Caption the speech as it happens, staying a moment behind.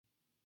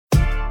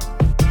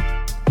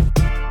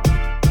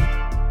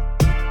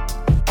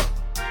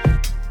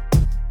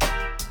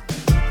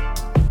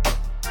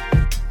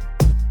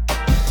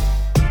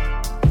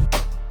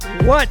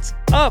What's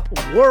up,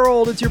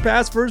 world? It's your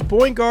past first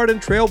point guard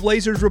and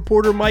Trailblazers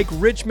reporter Mike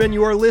Richman.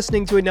 You are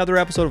listening to another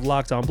episode of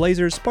Locked On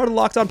Blazers, part of the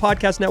Locked On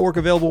Podcast Network,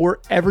 available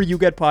wherever you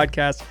get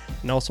podcasts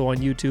and also on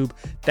YouTube.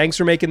 Thanks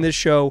for making this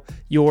show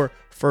your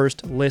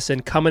first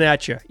listen, coming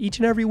at you each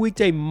and every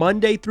weekday,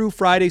 Monday through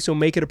Friday, so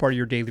make it a part of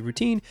your daily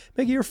routine.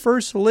 Make it your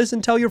first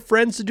listen. Tell your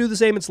friends to do the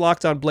same. It's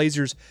Locked On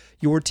Blazers,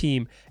 your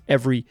team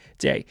every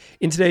day.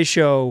 In today's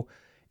show,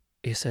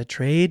 it's a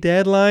trade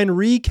deadline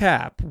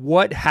recap.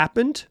 What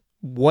happened?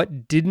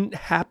 What didn't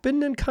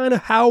happen? And kind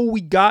of how we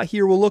got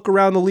here. We'll look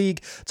around the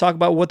league, talk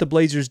about what the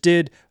Blazers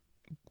did.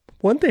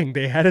 One thing,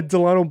 they had a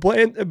Delano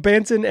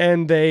Banton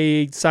and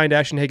they signed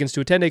Ashton Higgins to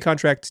a 10-day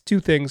contract.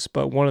 Two things,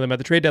 but one of them at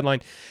the trade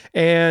deadline.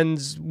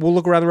 And we'll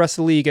look around the rest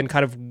of the league and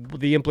kind of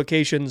the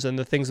implications and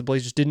the things the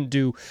Blazers didn't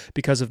do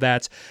because of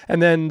that.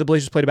 And then the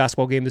Blazers played a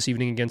basketball game this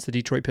evening against the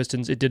Detroit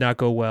Pistons. It did not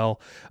go well.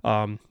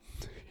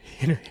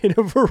 In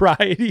a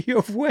variety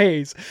of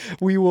ways.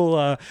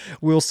 We'll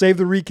save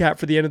the recap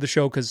for the end of the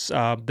show because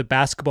the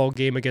basketball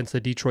game against the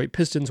Detroit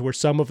Pistons, where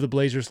some of the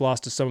Blazers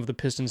lost to some of the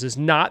Pistons, is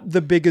not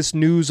the biggest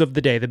news of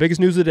the day. The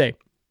biggest news of the day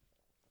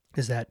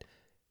is that,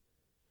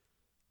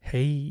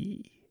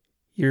 hey,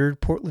 your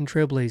Portland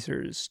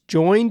Trailblazers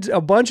joined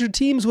a bunch of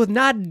teams with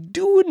not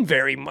doing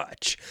very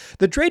much.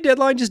 The trade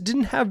deadline just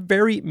didn't have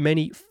very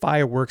many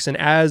fireworks, and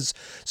as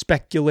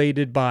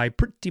speculated by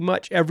pretty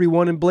much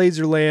everyone in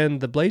Blazerland,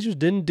 the Blazers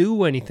didn't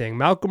do anything.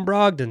 Malcolm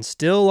Brogdon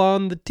still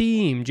on the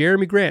team.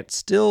 Jeremy Grant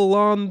still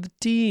on the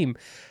team.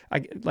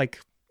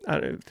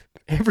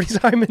 Avery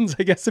Simons,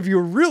 I guess, if you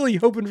were really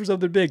hoping for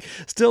something big,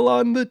 still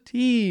on the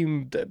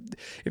team.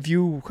 If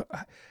you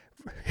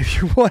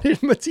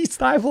wanted Matisse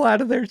Thybulle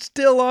out of there,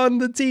 still on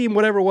the team,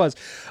 whatever it was.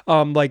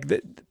 They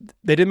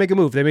didn't make a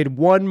move. They made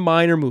one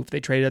minor move.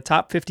 They traded a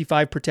top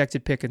 55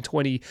 protected pick in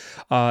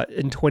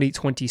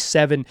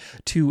 2027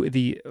 to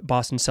the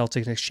Boston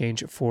Celtics in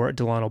exchange for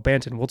Delano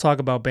Banton. We'll talk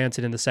about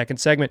Banton in the second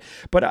segment,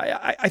 but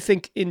I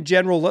think in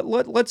general,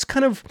 let's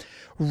kind of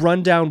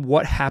run down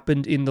what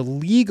happened in the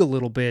league a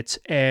little bit,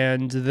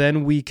 and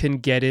then we can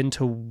get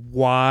into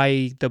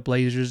why the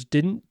Blazers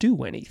didn't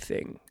do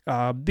anything.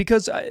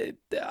 Because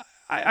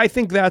I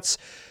think that's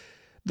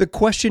the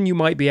question you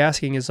might be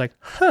asking is like,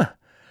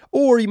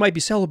 or you might be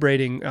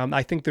celebrating.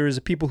 I think there is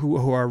people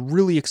who are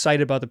really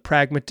excited about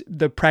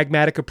the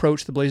pragmatic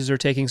approach the Blazers are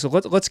taking. So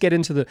let's get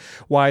into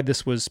why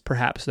this was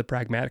perhaps the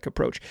pragmatic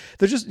approach.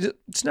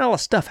 It's not a lot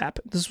of stuff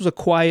happened. This was a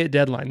quiet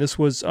deadline. This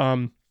was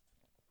a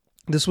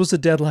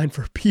deadline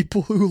for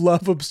people who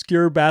love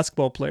obscure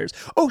basketball players.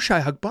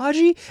 Ochai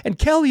Agbaji and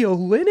Kelly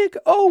Olynyk.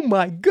 Oh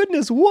my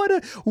goodness, what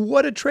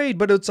a trade!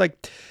 But it's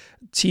like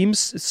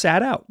teams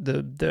sat out.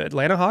 The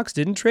Atlanta Hawks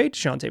didn't trade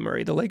DeJounte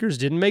Murray. The Lakers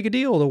didn't make a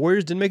deal. The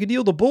Warriors didn't make a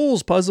deal. The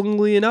Bulls,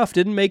 puzzlingly enough,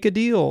 didn't make a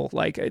deal.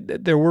 Like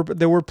there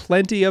were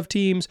plenty of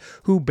teams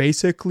who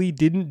basically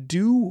didn't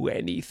do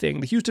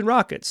anything. The Houston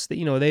Rockets, they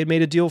had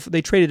made a deal.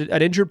 They traded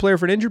an injured player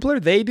for an injured player.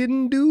 They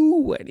didn't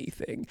do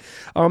anything.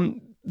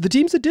 The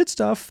teams that did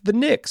stuff, the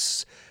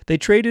Knicks, they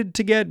traded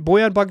to get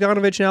Bojan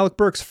Bogdanovic and Alec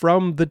Burks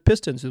from the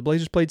Pistons, who the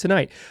Blazers played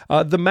tonight.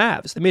 The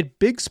Mavs, they made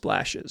big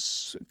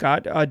splashes.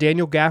 Got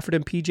Daniel Gafford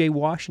and P.J.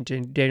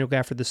 Washington. Daniel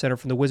Gafford, the center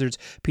from the Wizards.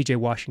 P.J.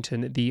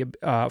 Washington, the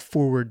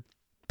forward,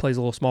 plays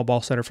a little small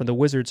ball center from the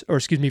Wizards,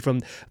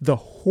 from the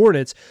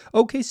Hornets.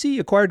 OKC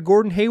acquired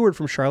Gordon Hayward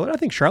from Charlotte. I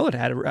think Charlotte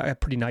had a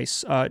pretty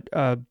nice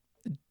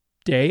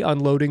day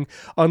unloading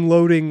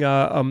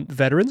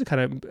veterans,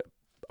 kind of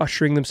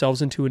ushering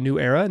themselves into a new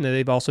era. And then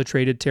they've also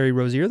traded Terry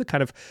Rozier, the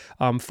kind of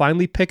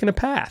finally picking a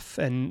path.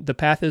 And the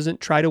path isn't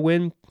try to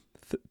win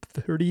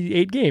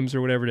 38 games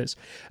or whatever it is.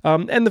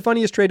 And the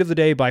funniest trade of the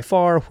day by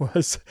far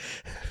was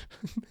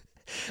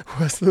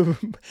the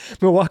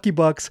Milwaukee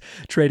Bucks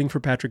trading for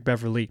Patrick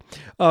Beverley.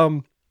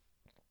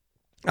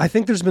 I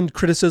think there's been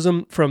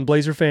criticism from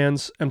Blazer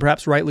fans, and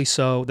perhaps rightly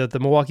so, that the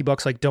Milwaukee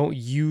Bucks don't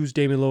use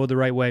Damian Lillard the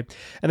right way.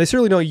 And they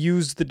certainly don't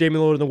use the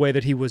Damian Lillard in the way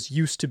that he was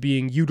used to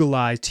being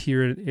utilized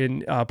here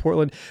in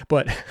Portland.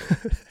 But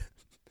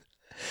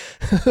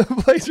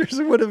Blazers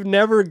would have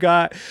never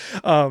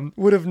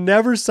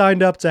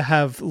signed up to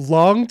have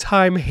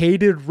longtime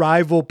hated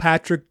rival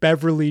Patrick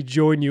Beverley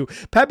join you.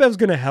 Pat Bev's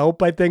going to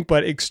help, I think,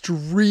 but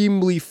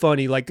extremely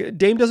funny. Like,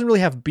 Dame doesn't really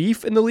have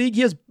beef in the league.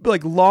 He has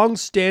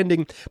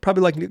long-standing,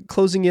 probably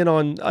closing in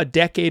on a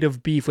decade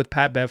of beef with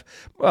Pat Bev,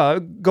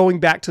 going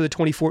back to the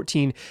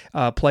 2014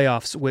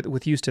 playoffs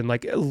with Houston.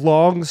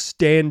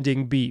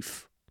 Long-standing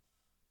beef.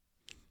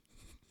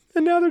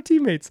 And now they're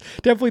teammates.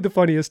 Definitely the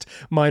funniest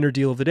minor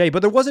deal of the day.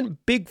 But there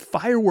wasn't big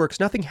fireworks.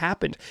 Nothing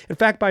happened. In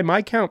fact, by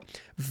my count,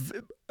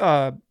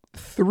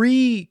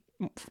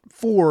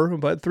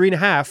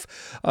 3.5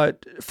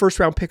 first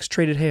round picks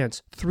traded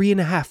hands.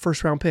 3.5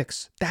 first round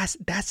picks.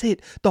 That's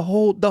it. The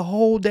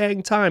whole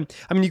dang time.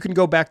 I mean, you can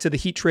go back to the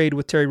Heat trade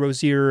with Terry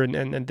Rozier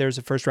and there's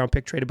a first round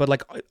pick traded.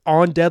 But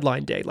on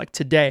deadline day,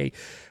 today,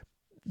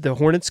 the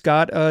Hornets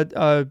got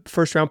a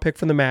first-round pick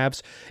from the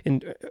Mavs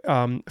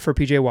for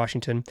P.J.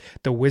 Washington.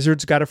 The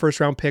Wizards got a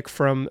first-round pick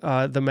from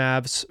the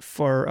Mavs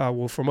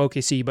from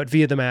OKC, but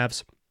via the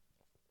Mavs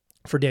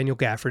for Daniel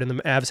Gafford. And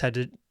the Mavs had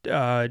to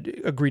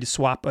agree to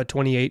swap a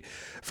 28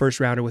 first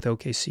rounder with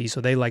OKC.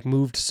 So they like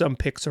moved some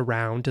picks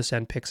around to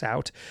send picks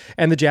out.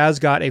 And the Jazz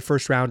got a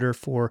first rounder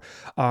for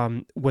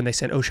when they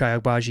sent Ochai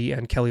Agbaji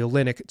and Kelly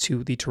Olynyk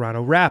to the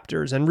Toronto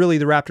Raptors. And really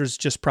the Raptors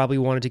just probably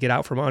wanted to get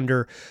out from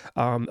under.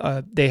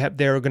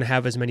 They're going to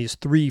have as many as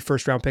 3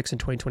 first round picks in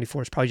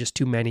 2024. It's probably just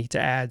too many to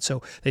add.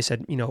 So they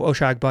said,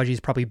 Ochai Agbaji is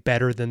probably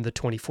better than the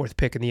 24th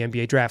pick in the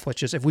NBA draft. Let's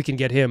just, if we can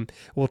get him,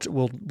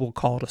 we'll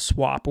call it a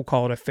swap. We'll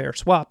call it a fair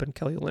swap. And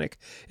Kelly Olynyk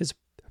is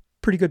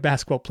pretty good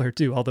basketball player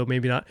too, although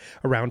maybe not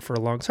around for a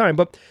long time.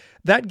 But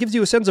that gives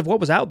you a sense of what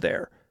was out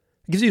there.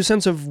 It gives you a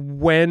sense of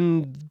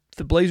when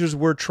the Blazers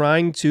were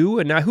trying to,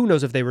 and now who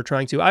knows if they were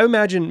trying to. I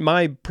imagine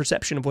my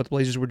perception of what the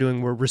Blazers were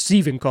doing were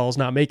receiving calls,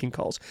 not making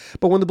calls.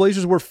 But when the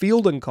Blazers were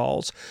fielding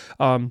calls,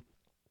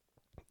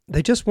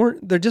 there just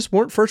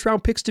weren't first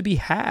round picks to be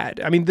had.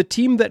 I mean, the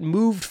team that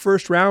moved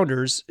first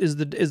rounders is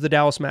the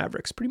Dallas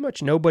Mavericks. Pretty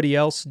much nobody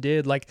else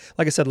did. Like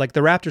I said, like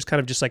the Raptors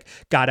kind of just like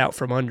got out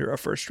from under a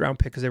first round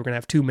pick because they were going to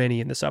have too many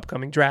in this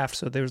upcoming draft.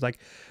 So there was like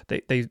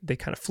they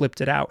kind of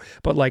flipped it out.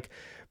 But like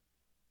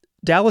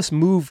Dallas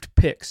moved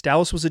picks.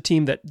 Dallas was a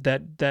team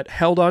that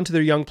held on to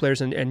their young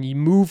players and you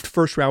moved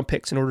first round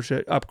picks in order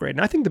to upgrade.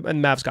 And I think the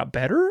Mavs got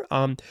better.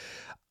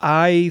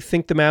 I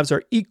think the Mavs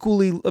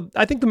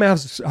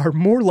are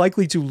more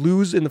likely to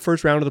lose in the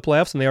first round of the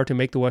playoffs than they are to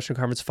make the Western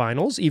Conference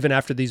Finals, even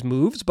after these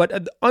moves,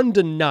 but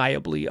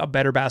undeniably a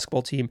better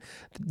basketball team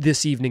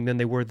this evening than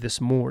they were this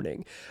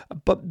morning.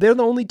 But they're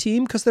the only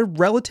team, because they're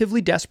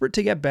relatively desperate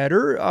to get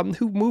better,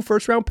 who move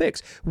first round picks.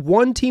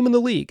 One team in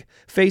the league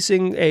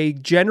facing a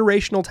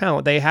generational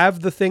talent. They have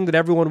the thing that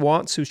everyone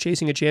wants who's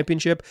chasing a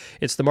championship.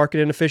 It's the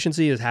market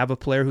inefficiency, is have a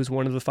player who's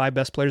one of the 5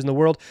 best players in the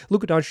world.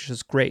 Luka Doncic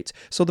is great.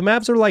 So the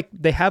Mavs are like,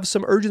 they have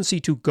some urgency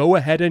to go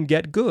ahead and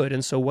get good.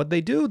 And so what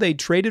they do, they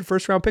traded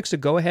first round picks to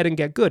go ahead and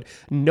get good.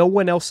 No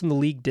one else in the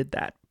league did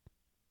that,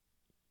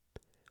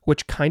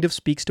 which kind of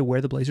speaks to where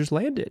the Blazers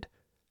landed.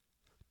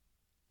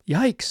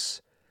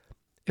 Yikes.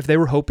 If they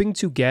were hoping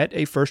to get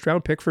a first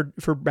round pick for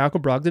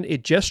Malcolm Brogdon,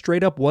 it just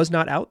straight up was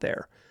not out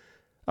there.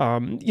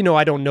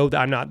 I don't know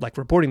that, I'm not like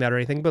reporting that or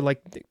anything, but like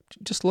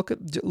just look at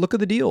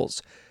the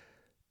deals.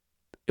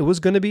 It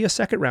was going to be a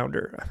second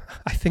rounder.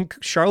 I think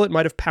Charlotte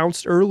might have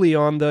pounced early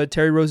on the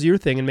Terry Rozier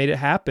thing and made it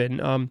happen.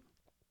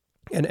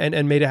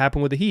 And made it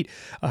happen with the Heat.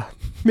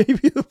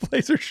 Maybe the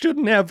Blazers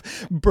shouldn't have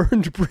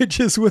burned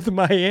bridges with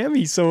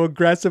Miami so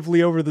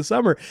aggressively over the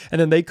summer,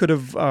 and then they could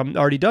have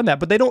already done that.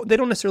 But they don't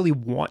necessarily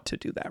want to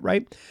do that,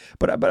 right?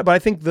 But I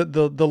think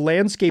the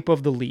landscape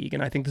of the league,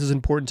 and I think this is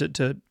important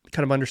to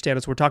kind of understand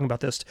as we're talking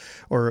about this,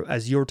 or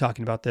as you're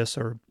talking about this,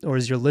 or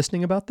as you're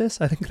listening about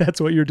this. I think that's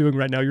what you're doing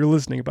right now. You're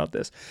listening about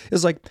this.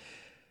 Is like,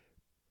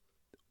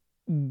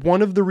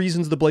 one of the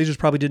reasons the Blazers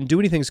probably didn't do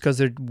anything is because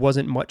there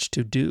wasn't much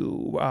to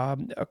do.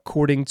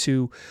 According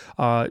to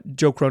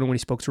Joe Cronin, when he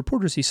spoke to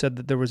reporters, he said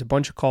that there was a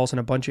bunch of calls and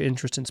a bunch of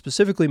interest in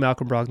specifically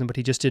Malcolm Brogdon, but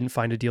he just didn't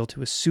find a deal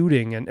to his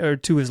suiting or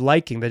to his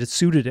liking, that it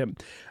suited him.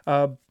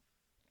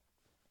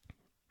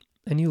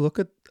 And you look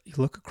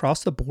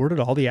across the board at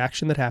all the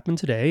action that happened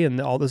today,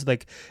 and all this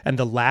and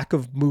the lack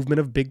of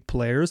movement of big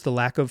players, the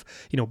lack of,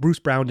 Bruce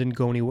Brown didn't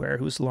go anywhere,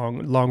 who was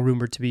long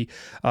rumored to be,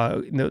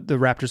 the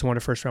Raptors want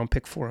a first round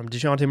pick for him.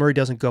 DeJounte Murray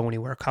doesn't go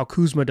anywhere. Kyle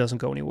Kuzma doesn't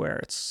go anywhere.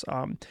 It's,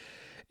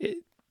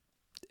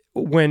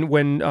 when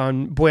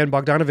Bojan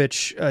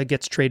Bogdanovic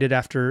gets traded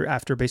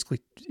after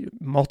basically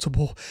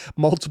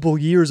multiple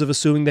years of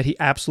assuming that he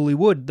absolutely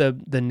would,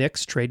 the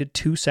Knicks traded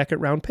 2 second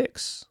round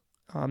picks.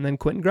 Then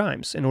Quentin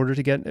Grimes in order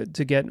to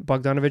get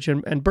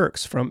Bogdanovic and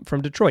Burks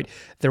from Detroit.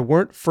 There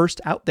weren't first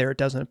out there. It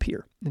doesn't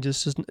appear. It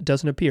just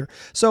doesn't appear.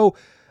 So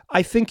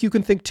I think you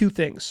can think 2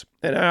 things,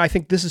 and I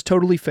think this is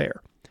totally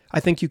fair. I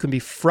think you can be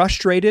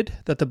frustrated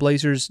that the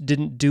Blazers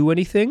didn't do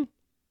anything.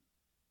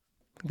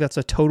 That's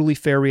a totally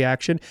fair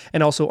reaction,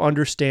 and also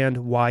understand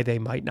why they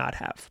might not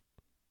have.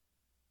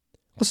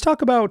 Let's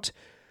talk about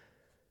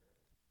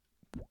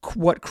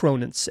what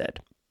Cronin said.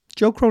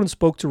 Joe Cronin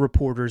spoke to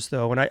reporters,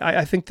 though, and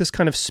I think this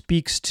kind of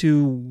speaks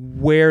to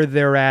where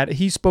they're at.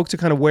 He spoke to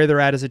kind of where they're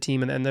at as a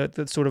team and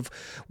the sort of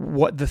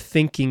what the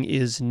thinking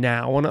is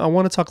now. And I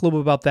want to talk a little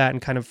bit about that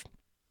and kind of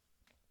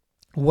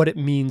what it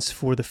means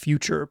for the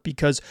future,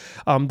 because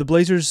the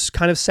Blazers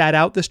kind of sat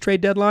out this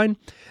trade deadline.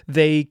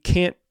 They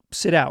can't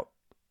sit out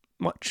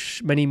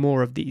many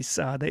more of these.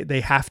 They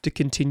have to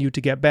continue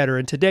to get better.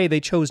 And today they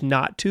chose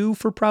not to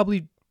for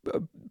probably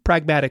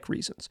pragmatic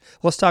reasons.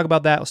 Let's talk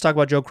about that. Let's talk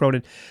about Joe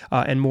Cronin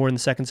and more in the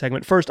second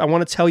segment. First, I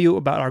want to tell you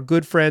about our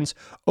good friends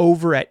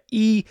over at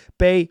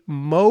eBay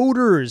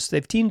Motors.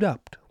 They've teamed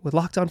up with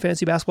Locked On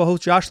Fantasy Basketball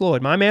host Josh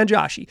Lloyd, my man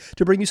Joshy,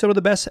 to bring you some of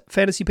the best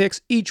fantasy picks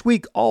each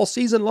week, all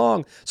season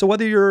long. So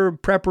whether you're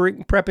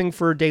prepping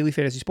for daily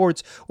fantasy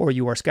sports or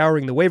you are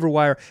scouring the waiver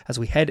wire as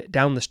we head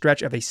down the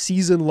stretch of a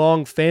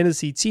season-long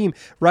fantasy team,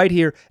 right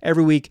here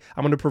every week,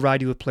 I'm going to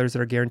provide you with players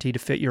that are guaranteed to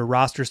fit your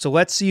roster. So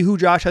let's see who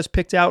Josh has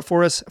picked out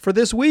for us for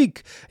this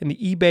week in the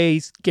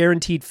eBay's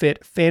Guaranteed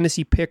Fit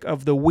Fantasy Pick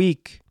of the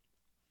Week.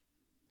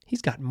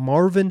 He's got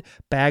Marvin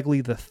Bagley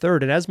III.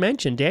 And as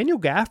mentioned, Daniel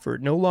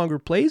Gafford no longer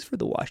plays for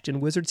the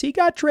Washington Wizards. He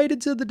got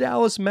traded to the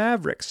Dallas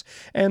Mavericks.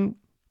 And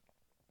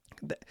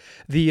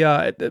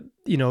the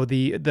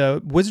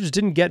Wizards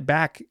didn't get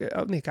back.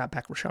 They got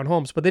back Rashawn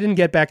Holmes, but they didn't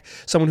get back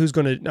someone who's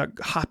going to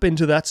hop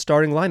into that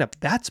starting lineup.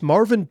 That's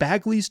Marvin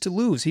Bagley's to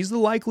lose. He's the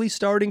likely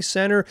starting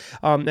center,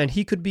 and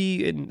he could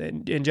be,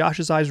 in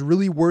Josh's eyes,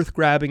 really worth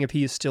grabbing if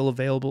he is still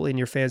available in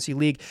your fantasy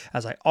league.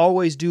 As I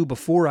always do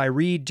before I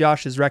read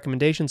Josh's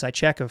recommendations, I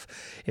check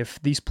if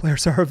these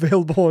players are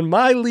available in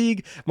my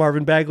league.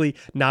 Marvin Bagley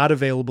not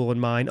available in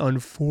mine,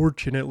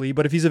 unfortunately,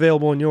 but if he's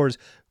available in yours,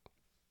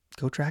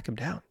 go track him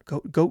down.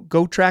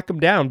 Go track him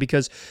down,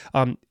 because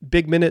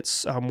big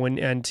minutes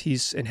when he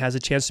has a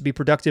chance to be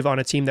productive on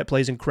a team that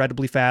plays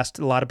incredibly fast,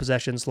 a lot of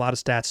possessions, a lot of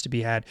stats to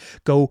be had.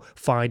 Go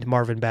find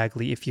Marvin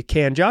Bagley if you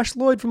can. Josh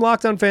Lloyd from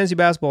Locked On Fantasy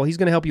Basketball, he's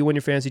going to help you win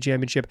your fantasy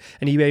championship.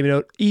 And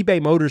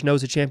eBay Motors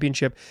knows a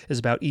championship is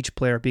about each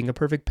player being a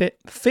perfect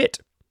fit.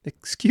 A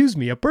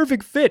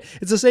perfect fit.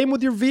 It's the same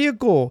with your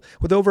vehicle.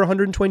 With over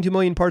 122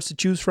 million parts to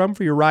choose from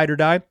for your ride or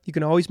die, you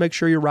can always make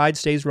sure your ride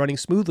stays running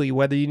smoothly,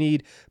 whether you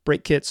need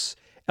brake kits,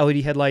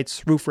 LED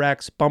headlights, roof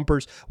racks,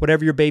 bumpers,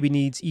 whatever your baby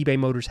needs, eBay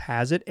Motors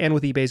has it. And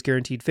with eBay's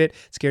Guaranteed Fit,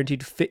 it's guaranteed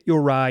to fit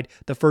your ride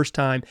the first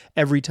time,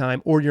 every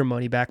time, or your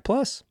money back.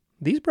 Plus,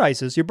 these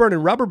prices, you're burning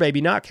rubber,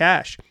 baby, not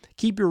cash.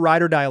 Keep your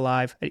ride or die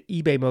alive at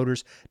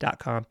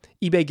ebaymotors.com.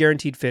 eBay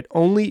Guaranteed Fit,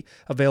 only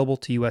available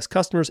to U.S.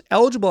 customers.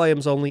 Eligible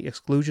items only.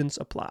 Exclusions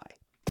apply.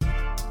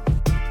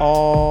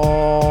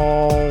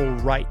 All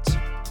right.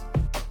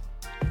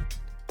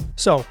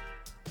 So,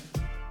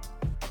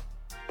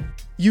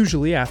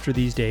 usually after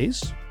these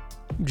days,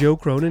 Joe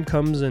Cronin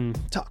comes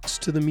and talks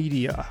to the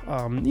media.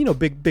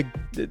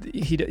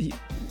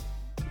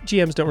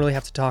 GMs don't really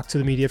have to talk to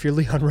the media. If you're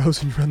Leon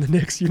Rose and you run the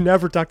Knicks, you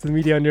never talk to the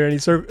media under any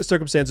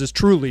circumstances.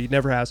 Truly,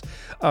 never has.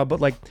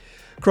 But like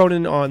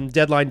Cronin on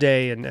deadline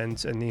day and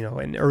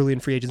early in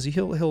free agency,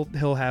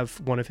 he'll have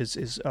one of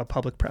his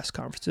public press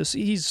conferences.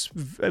 He's,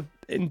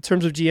 in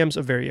terms of GMs,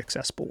 a very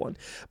accessible one.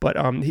 But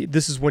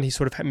this is when he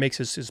sort of makes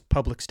his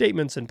public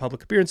statements and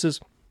public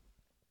appearances.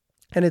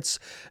 And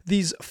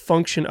these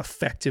function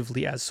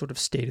effectively as sort of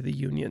State of the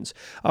Unions.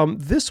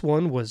 This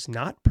one was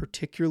not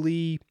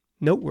particularly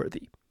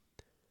noteworthy.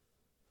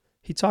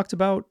 He talked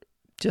about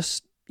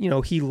just,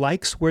 he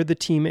likes where the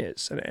team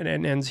is,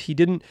 and he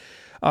didn't,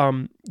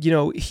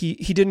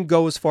 he didn't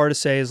go as far to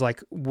say as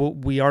like, well,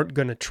 we aren't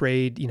going to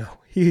trade.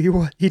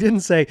 He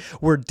didn't say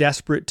we're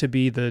desperate to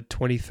be the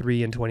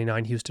 23 and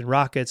 29 Houston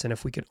Rockets, and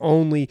if we can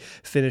only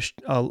finish.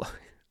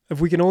 If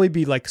we can only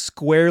be like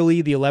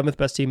squarely the 11th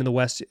best team in the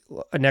West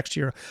next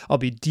year, I'll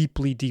be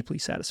deeply, deeply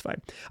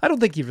satisfied. I don't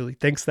think he really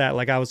thinks that.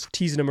 Like, I was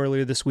teasing him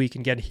earlier this week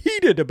and getting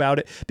heated about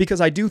it, because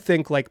I do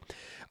think like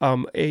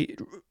a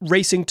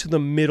racing to the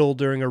middle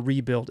during a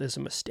rebuild is a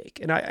mistake.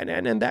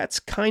 And that's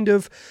kind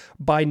of,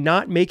 by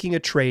not making a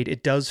trade,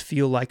 it does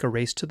feel like a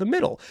race to the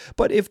middle.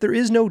 But if there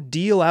is no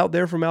deal out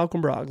there for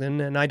Malcolm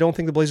Brogdon, and I don't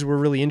think the Blazers were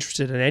really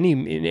interested in any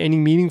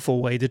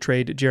meaningful way to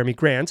trade Jeremy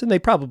Grant, and they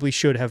probably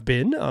should have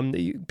been,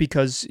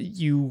 because if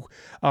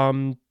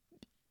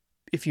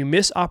you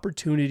miss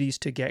opportunities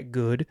to get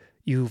good,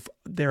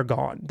 they're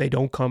gone. They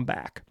don't come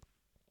back.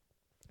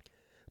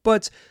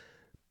 But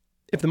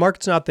if the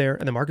market's not there,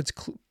 and the market's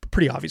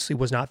pretty obviously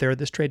was not there at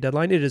this trade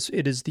deadline, it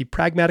is the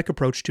pragmatic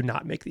approach to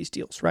not make these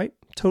deals, right?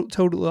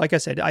 Totally. Like I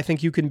said, I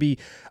think you can be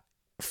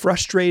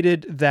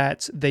frustrated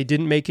that they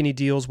didn't make any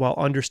deals while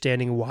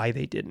understanding why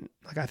they didn't.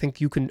 Like, I think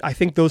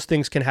those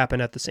things can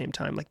happen at the same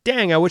time. Like,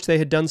 dang, I wish they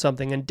had done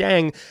something, and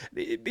dang,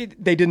 they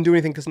didn't do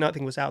anything because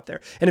nothing was out there.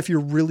 And if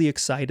you're really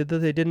excited that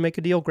they didn't make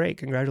a deal, great,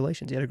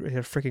 congratulations, you had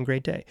a freaking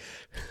great day.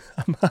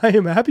 I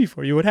am happy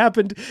for you. It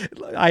happened.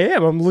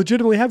 I'm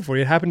legitimately happy for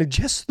you. It happened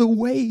just the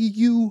way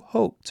you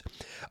hoped.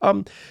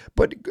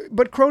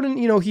 But Cronin,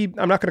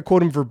 I'm not going to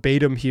quote him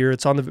verbatim here.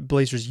 It's on the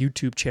Blazers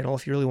YouTube channel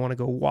if you really want to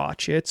go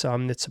watch it.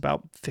 It's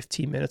about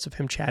 15 minutes of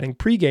him chatting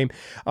pregame.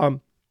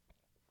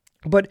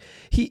 But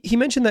he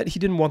mentioned that he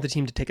didn't want the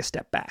team to take a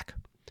step back.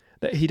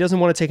 That he doesn't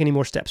want to take any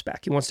more steps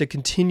back. He wants to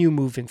continue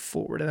moving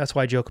forward. And that's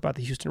why I joke about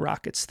the Houston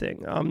Rockets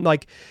thing.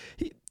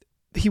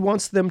 He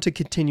wants them to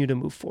continue to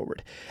move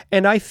forward.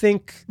 And I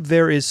think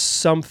there is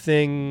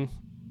something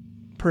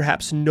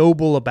perhaps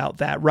noble about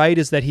that, right?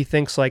 Is that he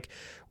thinks like,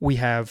 we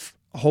have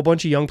a whole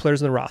bunch of young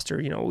players in the roster.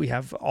 We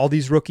have all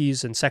these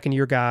rookies and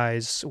second-year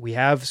guys. We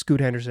have Scoot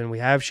Henderson. We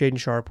have Shaedon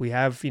Sharpe. We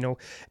have,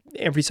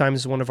 Ambry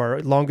Simons is one of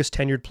our longest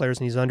tenured players,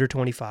 and he's under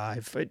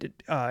 25.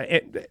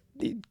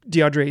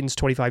 DeAndre Ayton's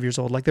 25 years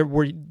old. Like,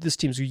 this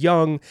team's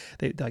young.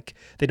 They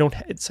don't.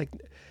 It's like,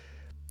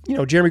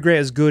 Jeremy Grant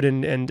is good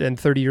and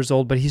 30 years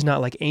old, but he's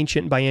not like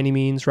ancient by any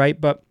means, right?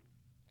 But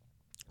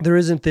there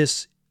isn't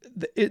this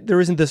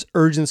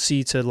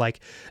urgency to like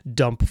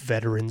dump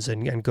veterans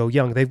and go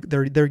young.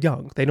 They're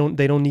young. They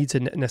don't need to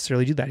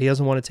necessarily do that. He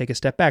doesn't want to take a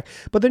step back.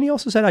 But then he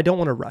also said, I don't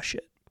want to rush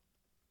it,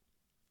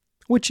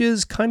 which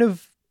is kind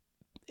of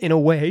in a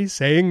way,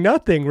 saying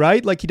nothing,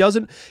 right? Like he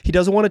doesn't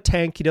want to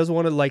tank. He doesn't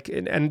want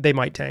to and they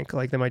might tank.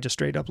 Like they might just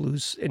straight up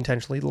lose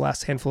intentionally the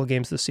last handful of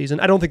games this season.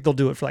 I don't think they'll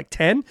do it for like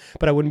 10,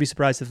 but I wouldn't be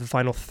surprised if the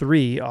final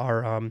 3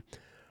 are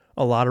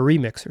a lot of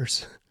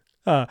remixers.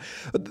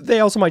 They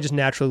also might just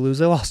naturally lose.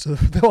 They lost to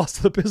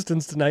the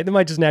Pistons tonight. They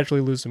might just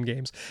naturally lose some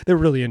games. They're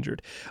really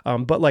injured.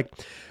 But like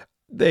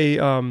they,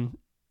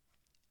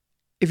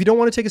 if you don't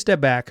want to take a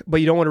step back,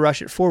 but you don't want to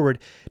rush it forward,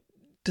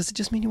 does it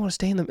just mean you want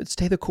to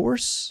stay the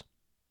course?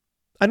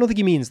 I don't think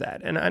he means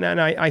that. And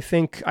I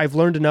think I've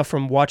learned enough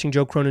from watching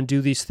Joe Cronin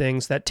do these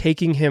things that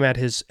taking him at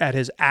his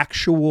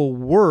actual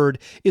word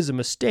is a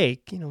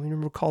mistake. You know, you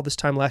recall this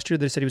time last year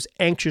they said he was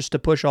anxious to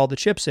push all the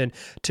chips in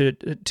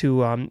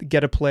to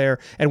get a player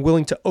and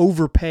willing to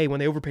overpay when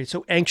they overpaid,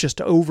 so anxious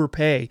to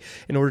overpay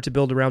in order to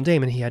build around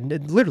Dame, and he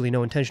had literally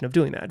no intention of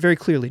doing that. Very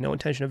clearly no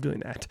intention of doing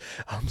that.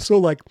 So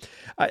like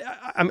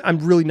I'm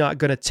really not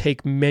going to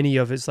take many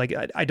of his, like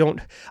I'm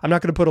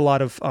not going to put a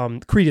lot of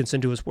credence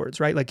into his words,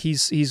 right? Like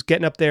he's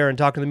getting up there and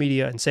talking to the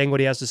media and saying what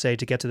he has to say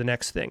to get to the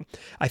next thing.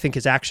 I think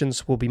his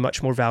actions will be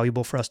much more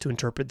valuable for us to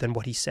interpret than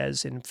what he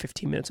says in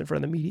 15 minutes in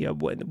front of the media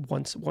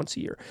once a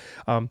year.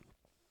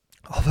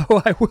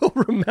 Although I will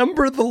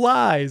remember the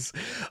lies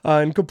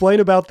and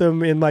complain about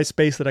them in my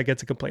space that I get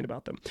to complain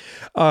about them.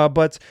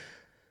 But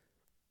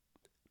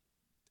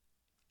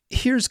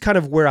here's kind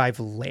of where I've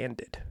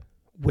landed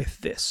with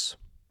this.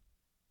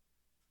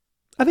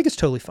 I think it's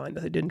totally fine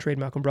that they didn't trade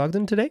Malcolm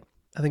Brogdon today.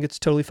 I think it's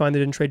totally fine they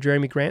didn't trade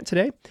Jeremy Grant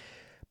today.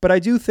 But I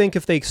do think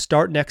if they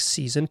start next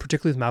season,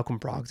 particularly with Malcolm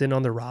Brogdon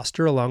on the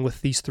roster, along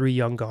with these 3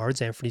 young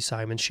guards, Anthony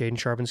Simons, Shaedon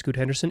Sharpe, and Scoot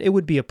Henderson, it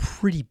would be a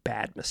pretty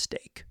bad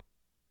mistake.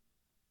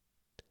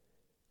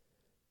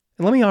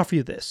 And let me offer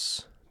you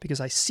this,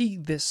 because I see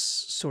this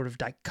sort of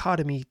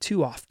dichotomy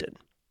too often.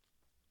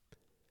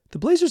 The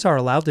Blazers are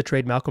allowed to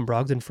trade Malcolm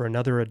Brogdon for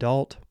another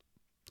adult.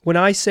 When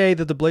I say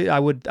that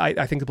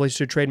I think the Blazers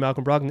should trade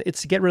Malcolm Brogdon,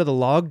 it's to get rid of the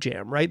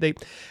logjam, right?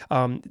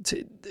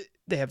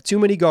 They have too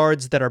many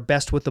guards that are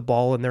best with the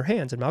ball in their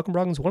hands, and Malcolm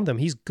Brogdon's one of them.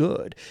 He's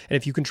good. And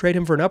if you can trade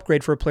him for an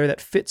upgrade for a player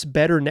that fits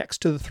better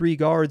next to the 3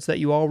 guards that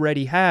you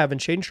already have, and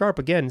Shaedon Sharpe,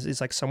 again,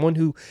 is like someone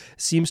who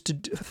seems to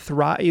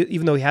thrive,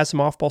 even though he has some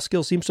off-ball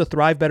skills, seems to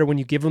thrive better when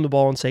you give him the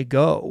ball and say,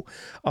 go.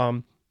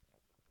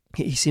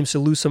 He seems to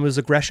lose some of his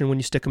aggression when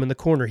you stick him in the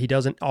corner. He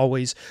doesn't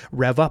always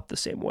rev up the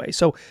same way.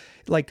 So,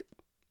 like,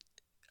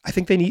 I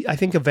think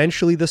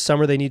eventually this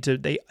summer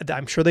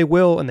I'm sure they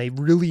will, and they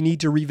really need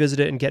to revisit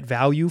it and get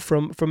value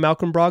from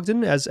Malcolm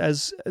Brogdon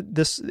as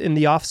this in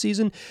the off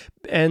season.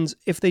 And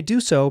if they do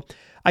so,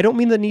 I don't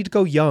mean they need to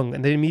go young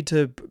and they need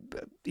to,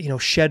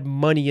 shed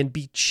money and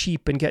be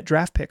cheap and get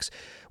draft picks.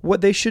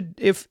 What they should,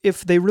 if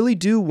they really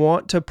do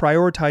want to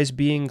prioritize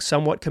being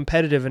somewhat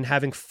competitive and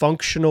having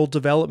functional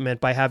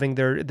development by having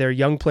their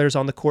young players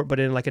on the court, but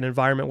in like an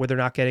environment where they're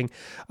not getting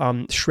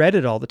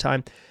shredded all the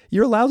time,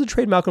 you're allowed to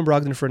trade Malcolm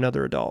Brogdon for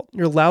another adult.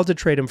 You're allowed to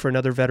trade him for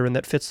another veteran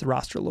that fits the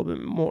roster a little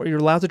bit more. You're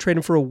allowed to trade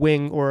him for a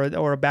wing or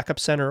a backup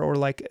center or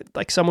like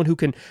someone who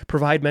can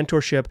provide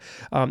mentorship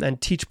and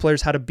teach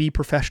players how to be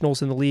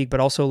professionals in the league, but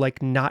also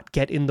like not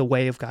get in the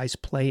way of guys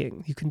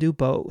playing. You can do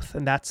both,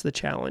 and that's the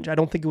challenge. I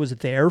don't think it was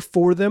there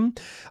for them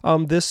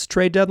this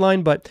trade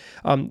deadline, but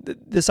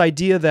this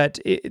idea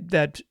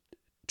that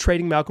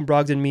trading Malcolm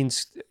Brogdon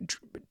means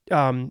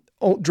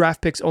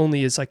draft picks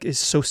only is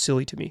so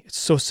silly to me. It's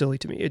so silly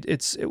to me.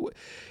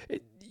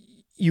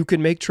 You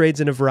can make trades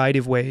in a variety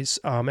of ways,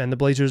 and the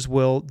Blazers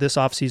will this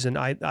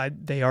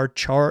offseason. They are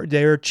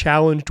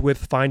challenged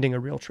with finding a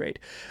real trade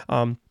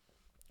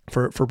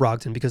for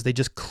Brogdon because they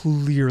just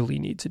clearly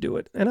need to do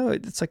it.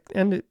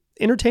 And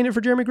entertain it for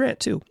Jeremy Grant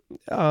too.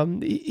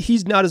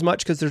 He's not as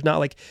much because there's not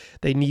like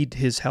they need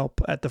his help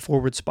at the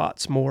forward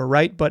spots more,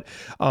 right? But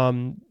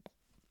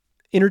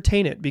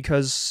entertain it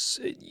because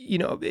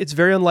it's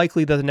very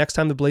unlikely that the next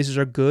time the Blazers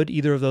are good,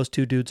 either of those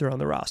 2 dudes are on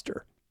the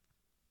roster.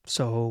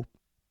 So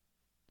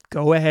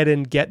go ahead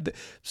and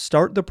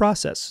start the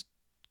process.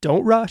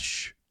 Don't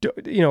rush.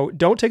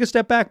 Don't take a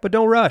step back, but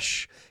don't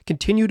rush.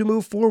 Continue to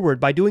move forward.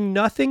 By doing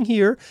nothing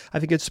here, I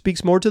think it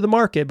speaks more to the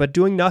market, but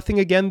doing nothing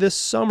again this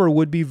summer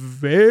would be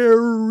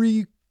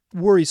very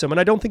worrisome,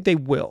 and I don't think they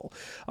will.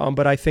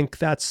 But I think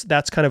that's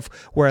kind of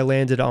where I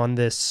landed on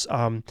this.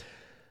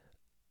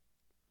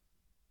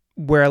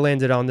 Where I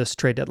landed on this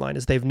trade deadline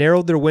is they've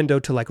narrowed their window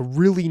to like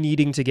really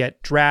needing to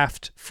get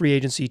draft, free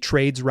agency,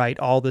 trades right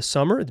all this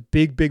summer. It's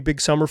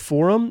big summer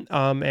for them.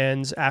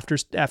 And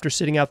after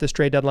sitting out this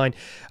trade deadline,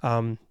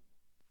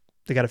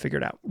 they got to figure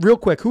it out real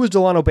quick. Who is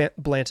Delano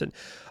Banton?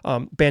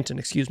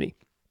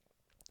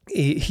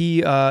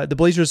 The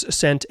Blazers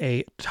sent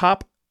a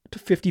top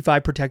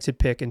 55 protected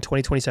pick in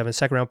 2027,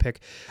 second round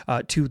pick,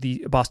 to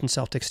the Boston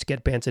Celtics to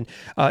get Banton.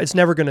 It's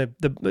never going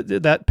to,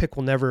 that pick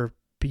will never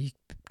be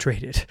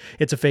traded.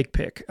 It's a fake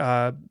pick.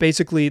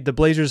 Basically, the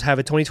Blazers have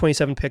a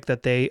 2027 pick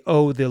that they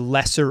owe the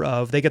lesser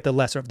of. They get the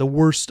lesser of, the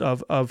worst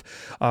of,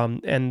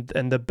 and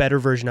the better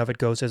version of it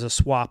goes as a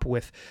swap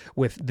with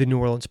the New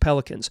Orleans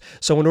Pelicans.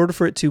 So in order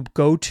for it to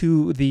go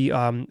to the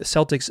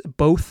Celtics,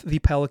 both the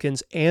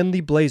Pelicans and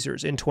the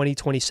Blazers in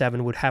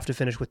 2027 would have to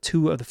finish with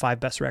 2 of the 5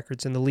 best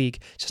records in the league.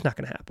 It's just not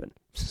going to happen.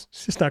 It's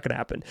just not going to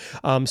happen.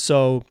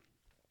 So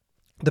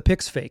the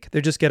pick's fake.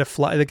 They just get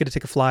they get to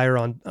take a flyer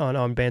on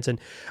Banton.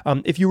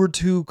 If you were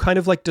to kind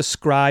of like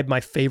describe my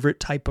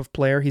favorite type of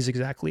player, he's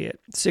exactly it.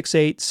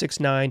 6'8",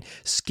 6'9",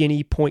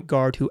 skinny point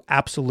guard who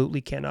absolutely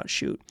cannot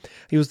shoot.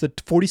 He was the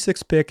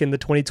 46th pick in the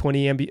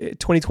 2021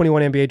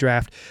 NBA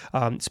draft.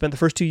 Spent the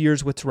first 2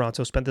 years with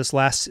Toronto. Spent this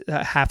last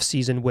half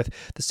season with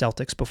the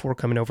Celtics before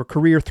coming over.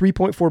 Career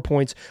 3.4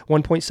 points,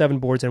 1.7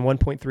 boards, and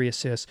 1.3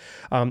 assists.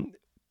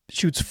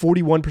 Shoots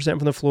 41% from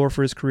the floor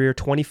for his career,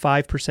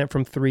 25%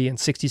 from 3, and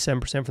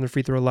 67% from the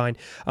free throw line.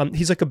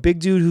 He's like a big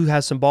dude who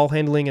has some ball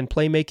handling and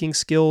playmaking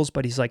skills,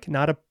 but he's like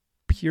not a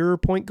pure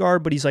point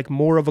guard, but he's like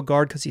more of a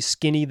guard because he's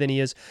skinny than he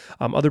is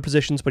other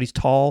positions, but he's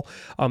tall.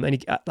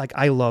 And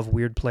I love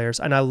weird players,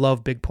 and I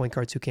love big point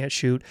guards who can't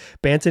shoot.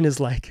 Banton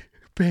is like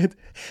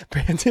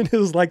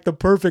the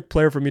perfect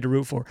player for me to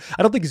root for.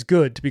 I don't think he's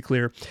good, to be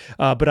clear,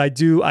 but I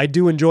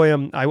do enjoy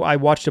him. I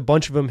watched a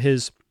bunch of him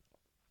his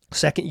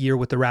second year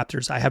with the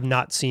Raptors. I have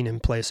not seen him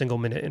play a single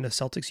minute in a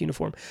Celtics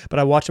uniform, but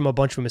I watched him a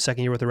bunch of him his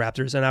second year with the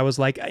Raptors, and I was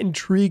like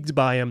intrigued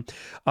by him.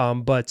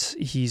 But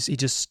he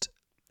just,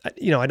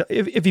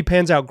 if he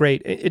pans out,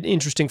 great. An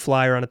interesting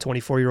flyer on a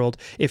 24-year-old.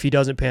 If he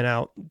doesn't pan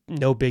out,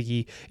 no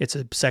biggie. It's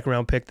a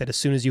second-round pick that as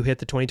soon as you hit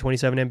the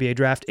 2027 NBA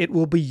draft, it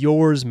will be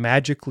yours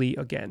magically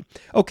again.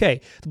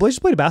 Okay, the Blazers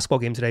played a basketball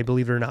game today,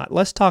 believe it or not.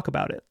 Let's talk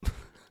about it.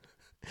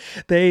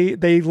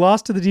 They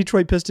lost to the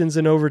Detroit Pistons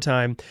in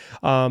overtime.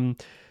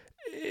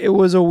 It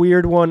was a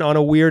weird one on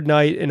a weird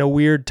night in a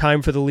weird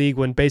time for the league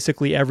when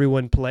basically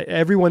everyone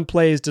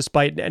plays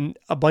despite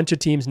a bunch of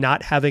teams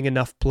not having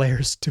enough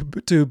players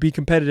to be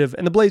competitive.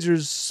 And the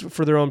Blazers,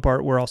 for their own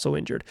part, were also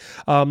injured.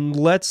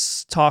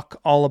 Let's talk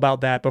all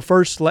about that. But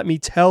first, let me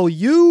tell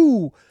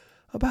you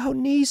about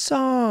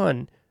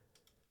Nissan.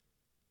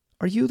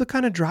 Are you the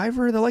kind of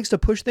driver that likes to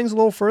push things a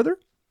little further?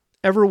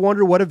 Ever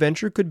wonder what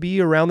adventure could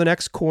be around the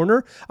next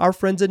corner? Our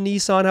friends at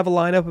Nissan have a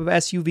lineup of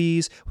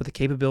SUVs with the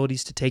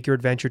capabilities to take your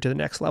adventure to the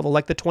next level,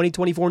 like the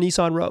 2024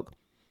 Nissan Rogue.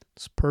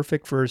 It's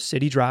perfect for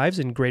city drives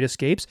and great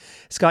escapes.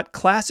 It's got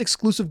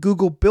class-exclusive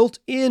Google built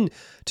in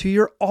to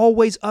your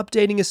always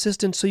updating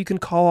assistant, so you can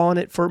call on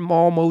it for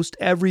almost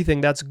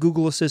everything. That's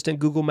Google Assistant,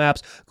 Google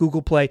Maps,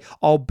 Google Play,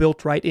 all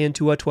built right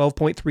into a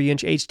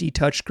 12.3-inch HD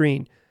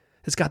touchscreen.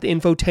 It's got the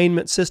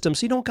infotainment system,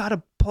 so you don't got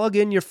to plug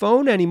in your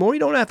phone anymore.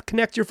 You don't have to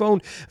connect your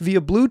phone via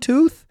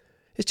Bluetooth.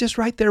 It's just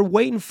right there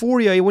waiting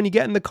for you when you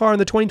get in the car. And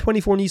the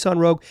 2024 Nissan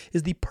Rogue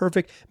is the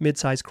perfect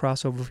midsize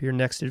crossover for your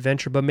next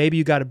adventure. But maybe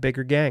you got a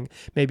bigger gang.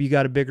 Maybe you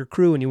got a bigger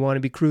crew and you want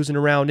to be cruising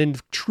around in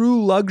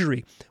true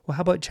luxury. Well,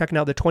 how about checking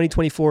out the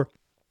 2024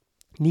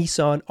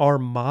 Nissan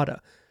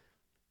Armada?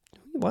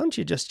 Why don't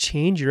you just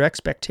change your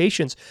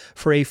expectations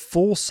for a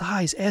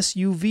full-size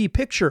SUV?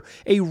 Picture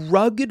a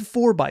rugged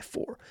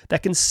 4x4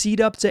 that can seat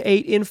up to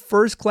 8 in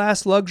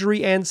first-class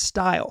luxury and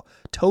style.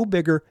 Tow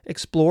bigger,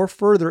 explore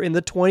further in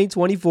the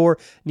 2024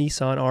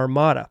 Nissan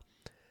Armada.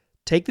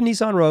 Take the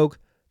Nissan Rogue,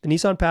 the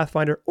Nissan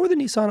Pathfinder, or the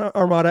Nissan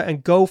Armada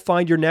and go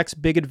find your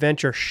next big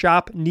adventure.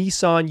 Shop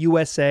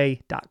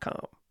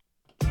NissanUSA.com.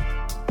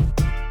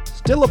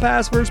 Still a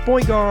pass first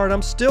point guard.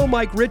 I'm still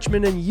Mike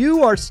Richmond, and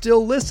you are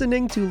still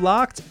listening to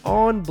Locked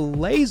On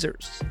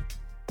Blazers.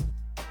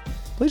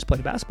 Blazers played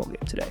a basketball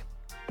game today.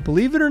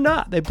 Believe it or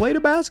not, they played a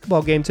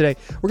basketball game today.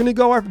 We're going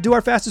to do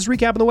our fastest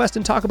recap in the West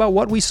and talk about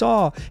what we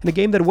saw in a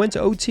game that went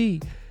to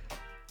OT.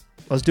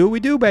 Let's do what we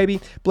do, baby.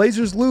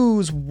 Blazers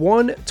lose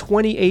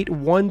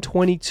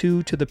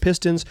 128-122 to the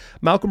Pistons.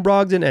 Malcolm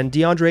Brogdon and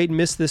DeAndre Ayton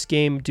missed this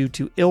game due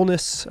to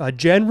illness,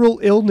 general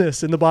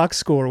illness in the box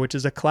score, which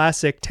is a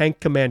classic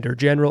tank commander,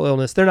 general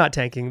illness. They're not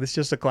tanking. This is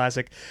just a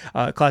classic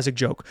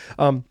joke.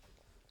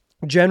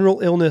 General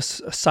illness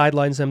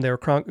sidelines them. They were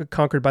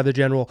conquered by the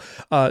general.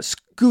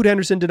 Scoot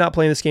Henderson did not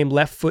play in this game.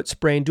 Left foot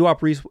sprain.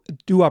 Duop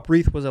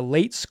Reith was a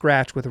late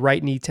scratch with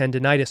right knee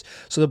tendonitis.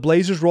 So the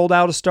Blazers rolled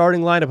out a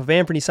starting lineup of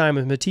Anthony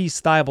Simons, Matisse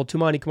Thybulle,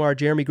 Toumani Camara,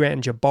 Jeremy Grant,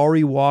 and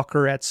Jabari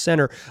Walker at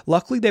center.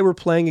 Luckily, they were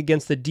playing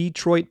against the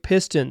Detroit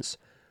Pistons,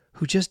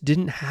 who just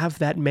didn't have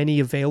that many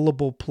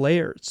available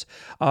players.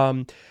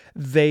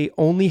 They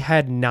only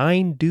had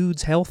 9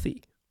 dudes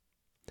healthy.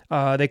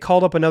 They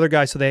called up another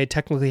guy, so they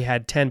technically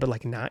had 10, but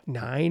like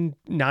nine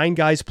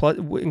guys, plus,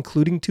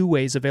 including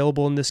two-ways,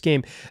 available in this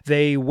game.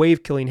 They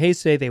waived Killian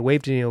Hayes today. They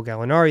waived Danilo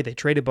Gallinari. They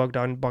traded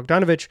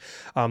Bogdanovic.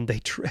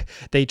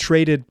 They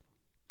traded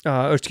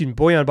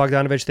Bojan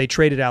Bogdanovic. They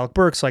traded Alec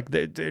Burks. Like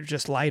they're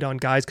just light on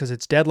guys because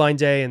it's deadline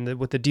day and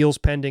with the deals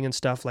pending and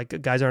stuff,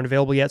 like guys aren't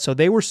available yet. So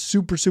they were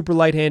super, super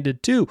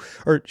light-handed too,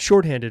 or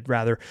short-handed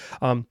rather.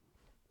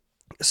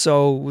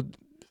 So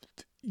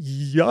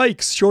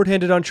yikes,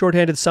 shorthanded on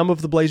shorthanded, some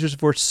of the Blazers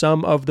for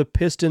some of the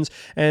Pistons,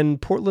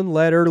 and Portland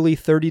led early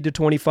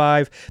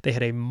 30-25. They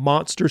had a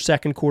monster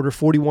second quarter,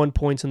 41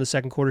 points in the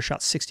second quarter,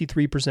 shot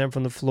 63%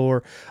 from the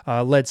floor,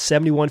 led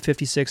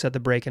 71-56 at the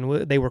break,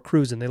 and they were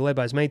cruising. They led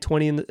by as many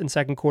 20 in the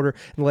second quarter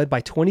and led by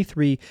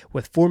 23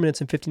 with 4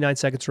 minutes and 59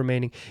 seconds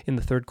remaining in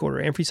the third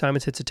quarter. Anfernee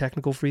Simons hits a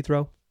technical free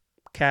throw.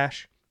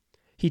 Cash.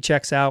 He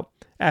checks out.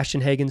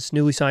 Ashton Hagans,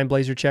 newly signed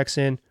Blazer, checks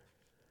in.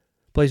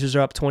 Blazers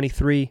are up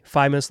 23,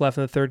 5 minutes left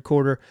in the third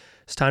quarter.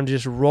 It's time to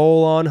just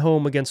roll on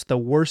home against the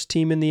worst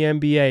team in the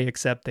NBA,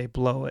 except they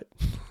blow it.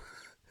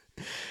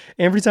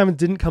 Anfernee Simons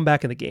didn't come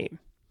back in the game.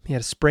 He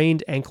had a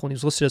sprained ankle and he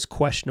was listed as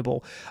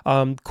questionable.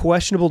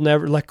 Questionable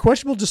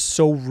just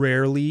so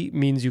rarely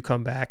means you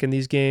come back in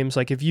these games.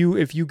 Like if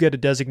you get a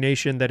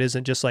designation that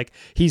isn't just like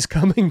he's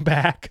coming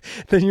back,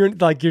 then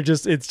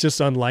it's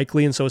just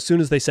unlikely. And so as soon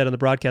as they said on the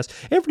broadcast,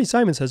 Anfernee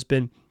Simons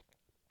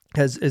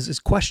is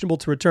questionable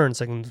to return.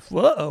 It's like,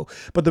 whoa.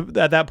 But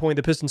at that point,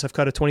 the Pistons have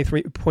cut a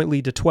 23-point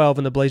lead to 12,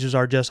 and the Blazers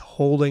are just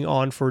holding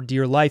on for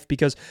dear life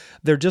because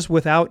they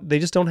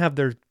just don't have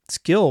their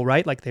skill,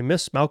 right? Like they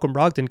miss Malcolm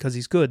Brogdon because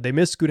he's good. They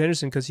miss Scoot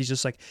Henderson because he's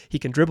just like, he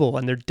can dribble,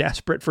 and they're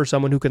desperate for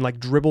someone who can like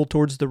dribble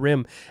towards the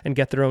rim and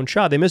get their own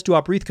shot. They miss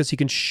Duop Reath because he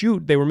can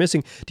shoot. They were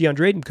missing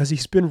DeAndre Ayton because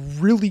he's been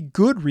really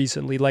good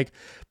recently. Like,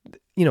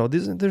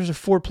 there's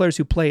 4 players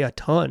who play a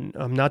ton,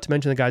 not to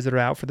mention the guys that are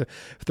out for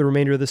the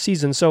remainder of the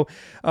season. So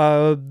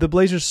the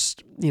Blazers,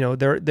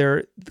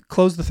 they're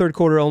closed the third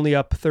quarter only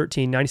up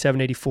 13,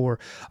 97-84.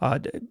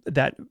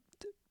 That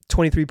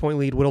 23-point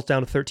lead whittles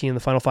down to 13 in the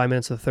final 5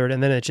 minutes of the third,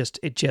 and then it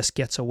just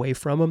gets away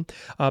from them.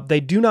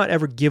 They do not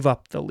ever give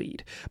up the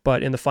lead,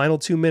 but in the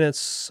final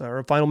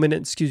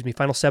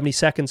 70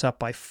 seconds, up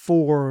by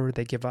 4,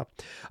 they give up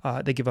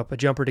a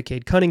jumper to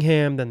Cade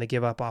Cunningham, then they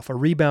give up off a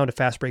rebound, a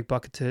fast break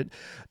bucket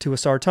to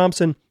Asar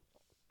Thompson.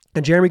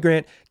 And Jerami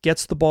Grant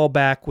gets the ball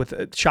back with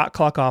a shot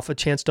clock off, a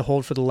chance to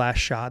hold for the last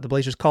shot. The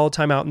Blazers call a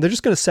timeout, and they're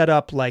just going to set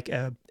up like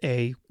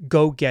a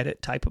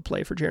go-get-it type of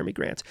play for Jerami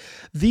Grant.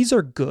 These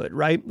are good,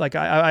 right? Like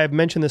I've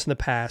mentioned this in the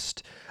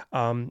past.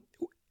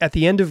 At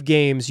the end of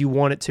games, you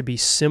want it to be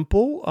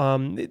simple.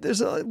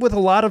 With a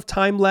lot of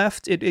time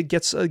left, it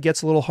gets a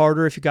little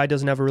harder if your guy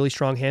doesn't have a really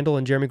strong handle,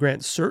 and Jerami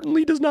Grant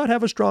certainly does not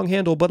have a strong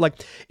handle. But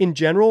like in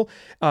general,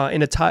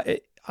 in a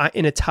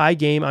tie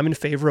game, I'm in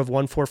favor of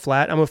 1-4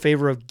 flat. I'm in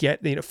favor of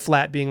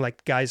flat being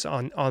like guys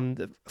on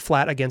the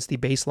flat against the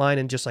baseline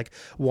and just like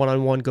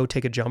one-on-one go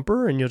take a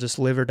jumper and you'll just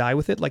live or die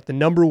with it. Like the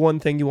number one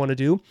thing you want to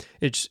do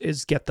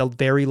is get the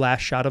very last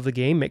shot of the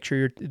game. Make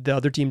sure the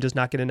other team does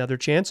not get another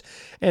chance.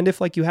 And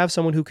if like you have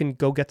someone who can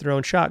go get their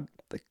own shot,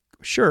 like,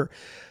 sure.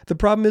 The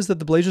problem is that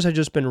the Blazers had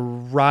just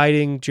been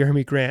riding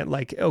Jerami Grant.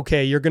 Like,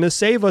 okay, you're going to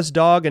save us,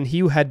 dog. And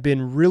he had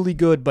been really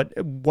good. But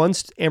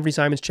once Anfernee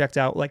Simons checked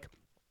out, like,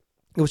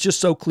 it was just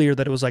so clear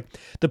that it was like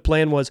the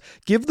plan was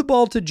give the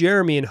ball to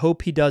Jerami and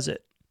hope he does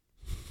it.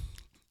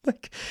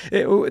 Like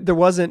there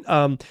wasn't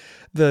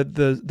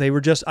they were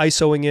just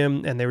ISOing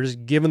him and they were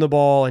just giving the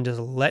ball and just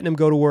letting him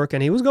go to work,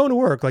 and he was going to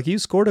work. Like he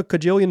scored a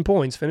cajillion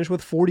points, finished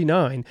with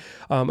 49,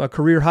 a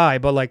career high.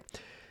 But like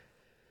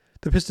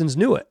the Pistons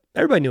knew it.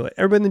 Everybody knew it.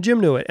 Everybody in the gym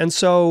knew it. And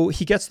so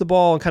he gets the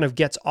ball and kind of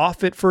gets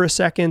off it for a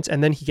second,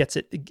 and then he gets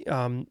it.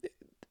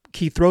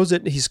 He throws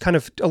it. He's kind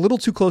of a little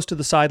too close to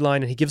the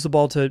sideline, and he gives the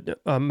ball to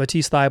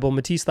Matisse Thybulle.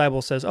 Matisse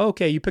Thybulle says, oh,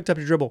 okay, you picked up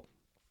your dribble.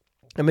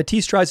 And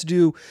Matisse tries to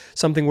do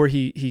something where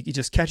he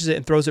just catches it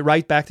and throws it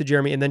right back to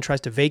Jerami and then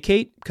tries to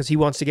vacate because he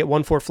wants to get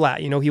 1-4 flat.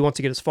 He wants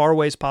to get as far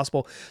away as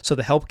possible so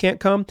the help can't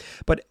come.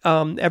 But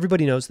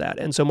everybody knows that.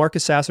 And so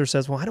Marcus Sasser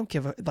says, well, I don't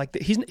give a... Like,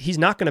 he's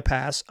not going to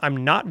pass.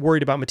 I'm not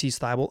worried about Matisse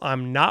Thybulle.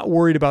 I'm not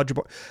worried about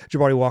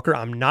Jabari Walker.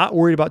 I'm not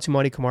worried about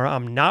Toumani Camara.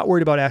 I'm not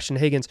worried about Ashton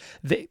Hagans.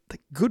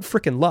 Good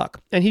freaking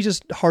luck. And he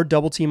just hard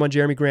double team on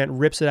Jerami Grant,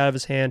 rips it out of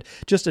his hand.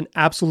 Just an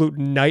absolute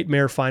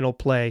nightmare final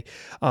play.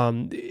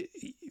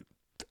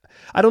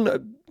 I don't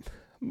know.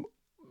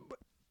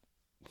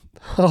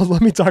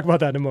 Let me talk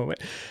about that in a moment.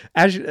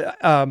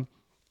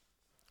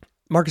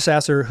 Marcus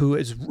Sasser, who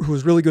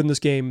was really good in this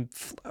game,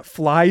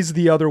 flies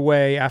the other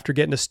way after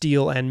getting a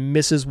steal and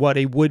misses what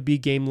a would-be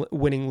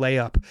game-winning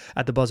layup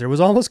at the buzzer. It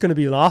was almost going to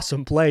be an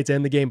awesome play to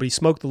end the game, but he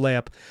smoked the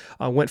layup,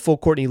 went full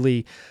Courtney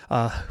Lee.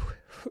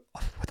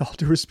 With all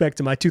due respect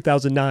to my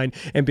 2009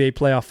 NBA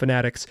playoff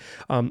fanatics,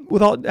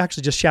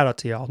 actually just shout out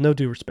to y'all, no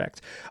due respect.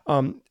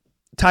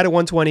 Tied at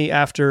 120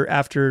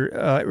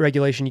 after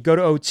regulation. You go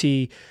to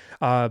OT.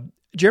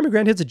 Jerami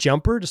Grant hits a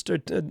jumper, just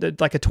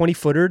like a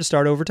 20-footer to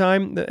start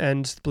overtime,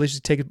 and the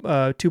Blazers take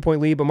a 2-point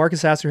lead, but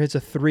Marcus Sasser hits a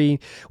 3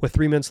 with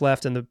 3 minutes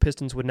left, and the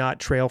Pistons would not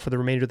trail for the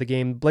remainder of the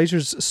game.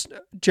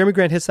 Jerami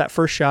Grant hits that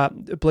first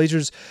shot. The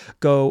Blazers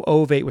go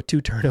 0 of 8 with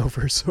 2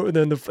 turnovers, so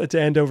then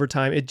to end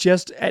overtime. It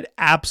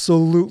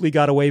absolutely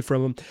got away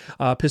from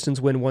them.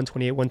 Pistons win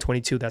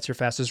 128-122. That's your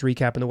fastest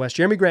recap in the West.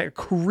 Jerami Grant,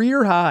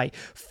 career high,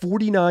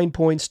 49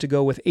 points to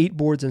go with 8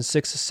 boards and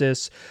 6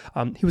 assists.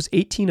 He was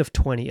 18 of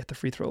 20 at the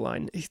free throw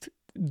line.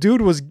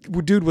 Dude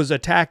was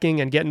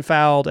attacking and getting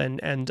fouled and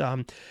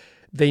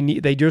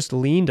they just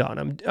leaned on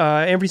him.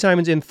 Anfernee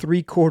Simons in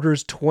 3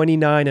 quarters,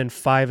 29 and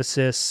 5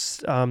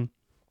 assists.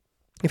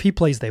 If he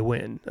plays, they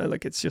win.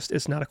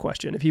 It's not a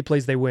question. If he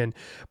plays, they win.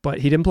 But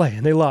he didn't play,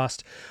 and they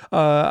lost.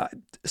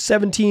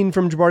 17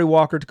 from Jabari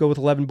Walker to go with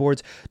 11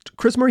 boards.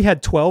 Chris Murray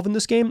had 12 in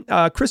this game.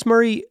 Chris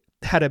Murray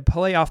had a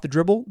play off the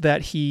dribble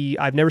that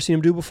I've never seen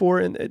him do before.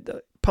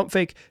 And pump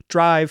fake,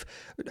 drive,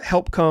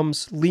 help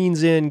comes,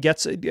 leans in,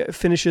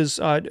 finishes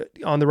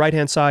on the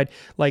right-hand side.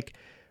 Like,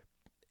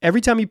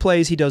 every time he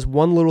plays, he does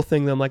one little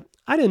thing that I'm like,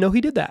 I didn't know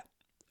he did that.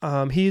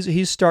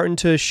 He's starting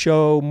to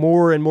show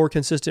more and more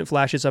consistent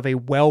flashes of a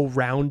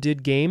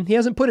well-rounded game. He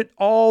hasn't put it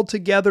all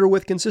together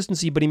with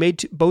consistency, but he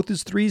made both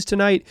his threes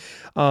tonight.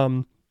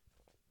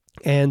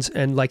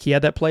 And like, he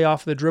had that play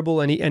off the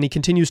dribble, and he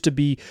continues to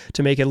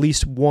make at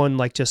least one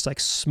just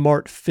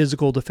smart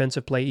physical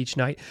defensive play each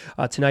night.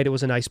 Tonight it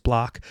was a nice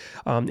block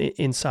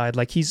inside.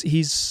 Like,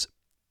 he's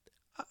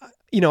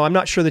I'm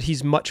not sure that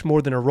he's much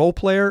more than a role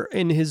player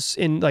in his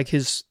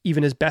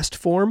best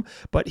form,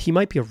 but he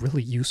might be a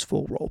really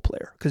useful role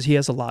player because he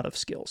has a lot of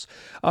skills.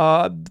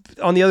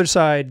 On the other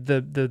side,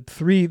 the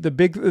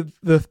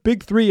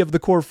big three of the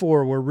core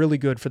four were really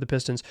good for the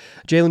Pistons.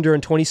 Jalen Duren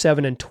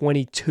 27 and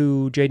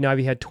 22, Jaden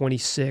Ivey had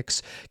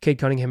 26, Cade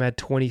Cunningham had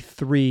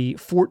 23,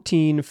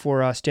 14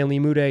 for Stanley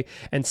Umude,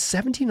 and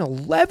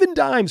 11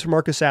 dimes for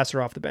Marcus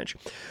Sasser off the bench.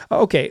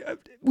 Okay,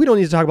 we don't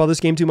need to talk about this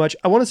game too much.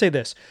 I want to say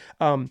this.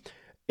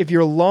 If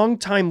you're a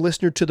long-time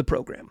listener to the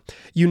program,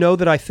 you know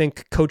that I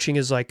think coaching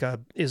is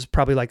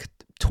probably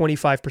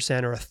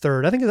 25% or a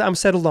third. I think I'm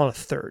settled on a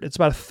third. It's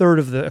about a third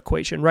of the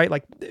equation, right?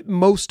 Like,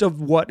 most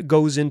of what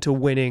goes into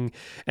winning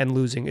and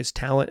losing is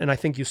talent. And I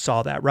think you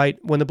saw that, right?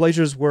 When the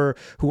Blazers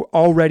who were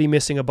already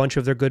missing a bunch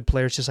of their good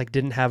players,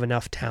 didn't have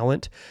enough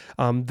talent,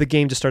 the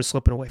game just started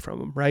slipping away from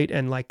them, right?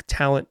 And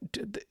talent,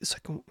 it's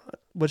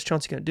what's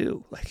Chauncey going to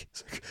do?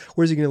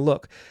 Where's he going to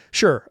look?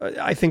 Sure.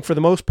 I think for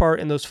the most part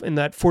in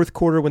that fourth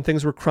quarter, when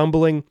things were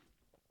crumbling,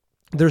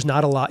 there's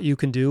not a lot you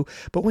can do.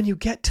 But when you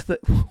get to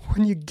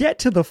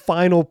the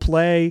final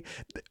play,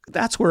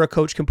 that's where a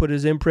coach can put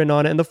his imprint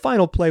on it. And the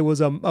final play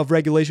of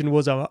regulation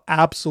was an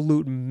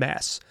absolute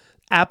mess.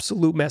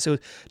 Absolute mess. It was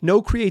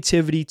no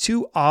creativity,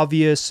 too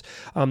obvious.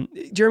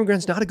 Jeremy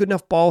Grant's not a good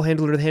enough ball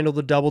handler to handle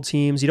the double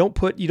teams. It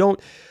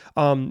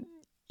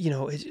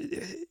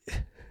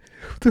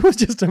was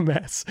just a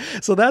mess.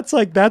 So that's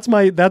my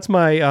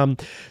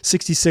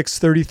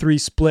 66-33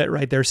 split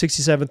right there,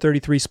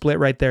 67-33 split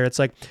right there. It's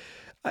like,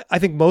 I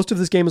think most of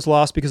this game was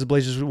lost because the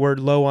Blazers were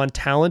low on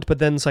talent, but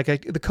then it's like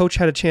the coach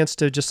had a chance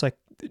to just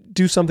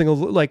do something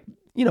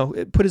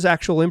put his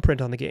actual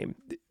imprint on the game,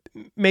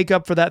 make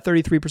up for that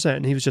 33%.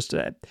 And he was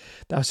that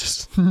was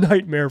just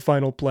nightmare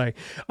final play.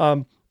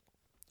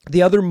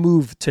 The other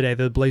move today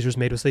the Blazers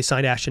made was they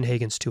signed Ashton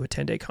Hagans to a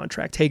 10-day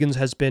contract. Hagans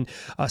has been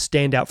a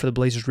standout for the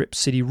Blazers Rip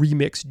City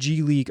Remix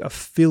G League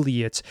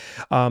affiliate,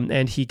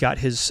 and he got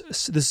this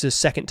is his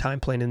second time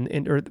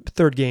playing or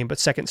third game, but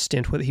second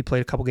stint with it. He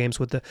played a couple games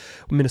with the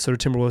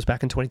Minnesota Timberwolves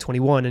back in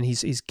 2021, and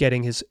he's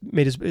made his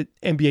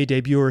NBA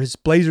debut, or his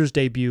Blazers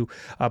debut,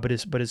 but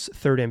his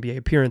third NBA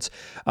appearance.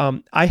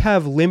 I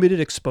have limited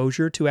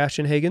exposure to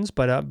Ashton Hagans,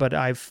 but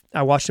I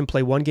watched him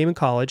play one game in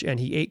college, and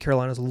he ate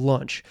Carolina's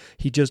lunch.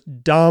 He just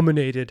dominated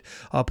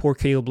poor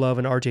Caleb Love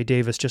and RJ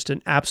Davis. Just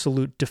an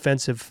absolute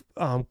defensive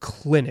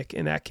clinic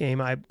in that game.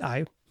 I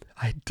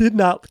did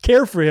not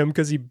care for him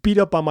because he beat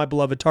up on my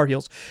beloved Tar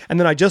Heels. And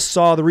then I just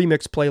saw the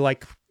remix play a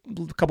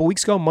couple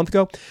weeks ago, a month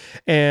ago,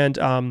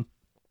 and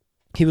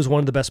he was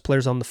one of the best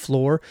players on the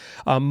floor.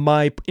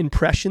 My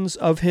impressions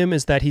of him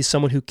is that he's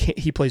someone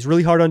he plays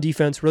really hard on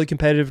defense, really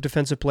competitive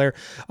defensive player,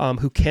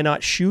 who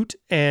cannot shoot,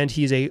 and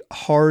he's a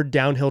hard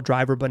downhill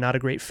driver, but not a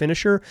great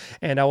finisher.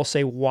 And I will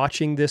say,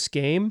 watching this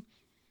game,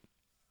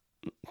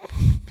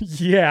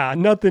 yeah,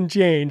 nothing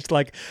changed.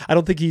 I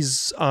don't think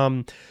he's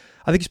I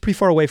think he's pretty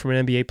far away from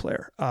an NBA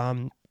player,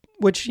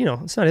 which,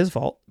 it's not his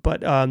fault.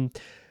 But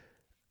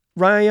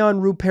Ryan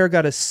Rupert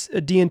got a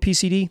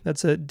DNP-CD.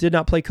 That's a did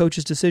not play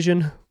coach's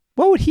decision.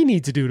 What would he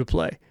need to do to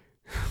play?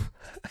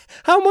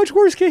 How much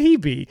worse can he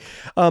be?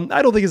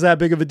 I don't think it's that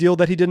big of a deal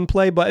that he didn't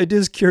play, but it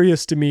is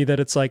curious to me that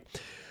it's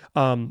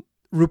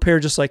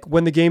Rupert just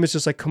when the game is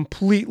just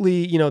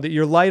completely, that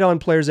you're light on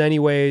players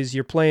anyways,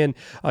 you're playing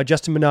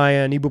Justin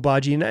Minaya and Ibu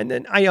Baji,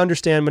 and I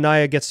understand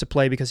Minaya gets to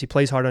play because he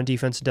plays hard on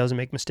defense and doesn't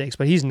make mistakes,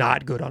 but he's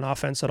not good on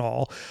offense at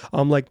all.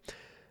 Let's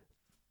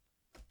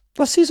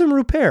see some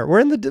Rupert. We're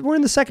in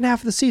the second half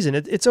of the season.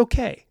 It's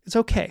okay. It's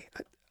okay.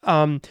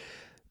 I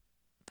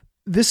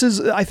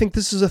think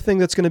this is a thing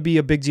that's going to be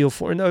a big deal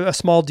a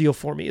small deal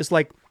for me. Is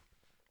are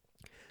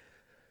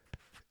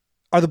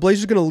the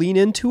Blazers going to lean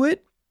into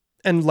it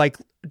and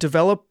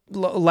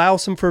allow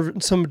some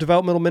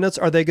developmental minutes?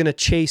 Are they going to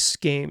chase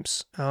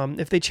games?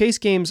 If they chase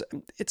games,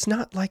 it's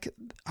not like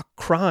a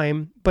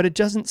crime, but it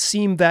doesn't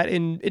seem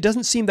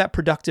that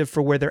productive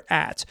for where they're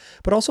at.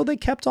 But also they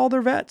kept all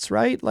their vets,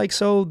 right?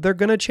 So they're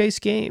going to chase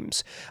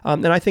games.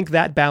 And I think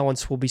that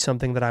balance will be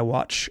something that I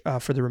watch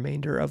for the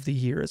remainder of the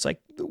year. It's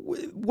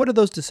what are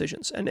those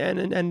decisions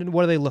and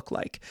what do they look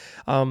like?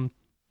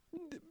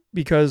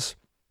 Because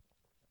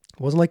It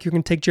wasn't like you're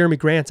going to take Jeremy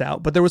Grant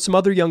out, but there were some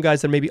other young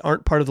guys that maybe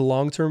aren't part of the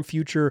long-term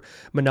future.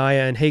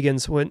 Manaea and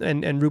Higgins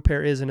and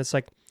Rupert is, and it's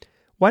like,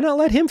 why not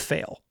let him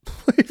fail?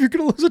 If you're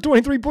going to lose a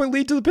 23-point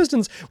lead to the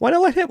Pistons, why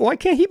not let him? Why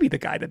can't he be the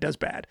guy that does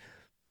bad?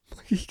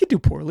 He could do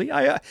poorly.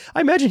 I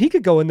imagine he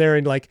could go in there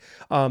and like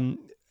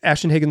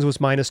Ashton Higgins was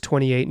minus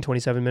 28 in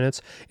 27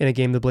 minutes in a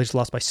game the Blazers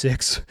lost by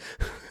 6.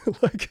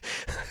 I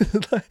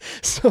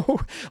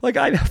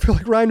feel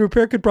like Ryan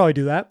Rupert could probably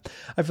do that.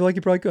 I feel like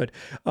he probably could.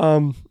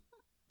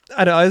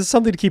 I don't know, it's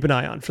something to keep an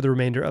eye on for the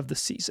remainder of the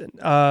season.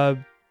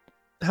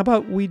 How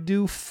about we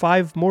do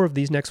 5 more of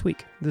these next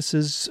week? This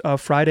is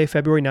Friday,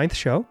 February 9th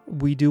show.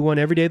 We do one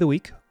every day of the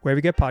week, wherever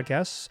you get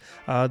podcasts.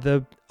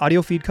 The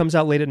audio feed comes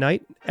out late at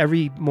night,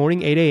 every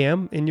morning, 8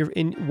 a.m.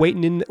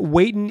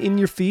 waiting in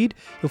your feed.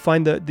 You'll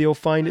find the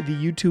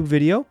YouTube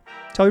video.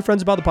 Tell your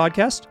friends about the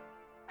podcast.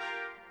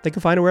 They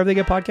can find it wherever they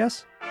get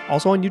podcasts.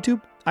 Also on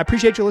YouTube. I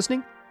appreciate you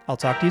listening. I'll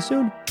talk to you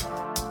soon.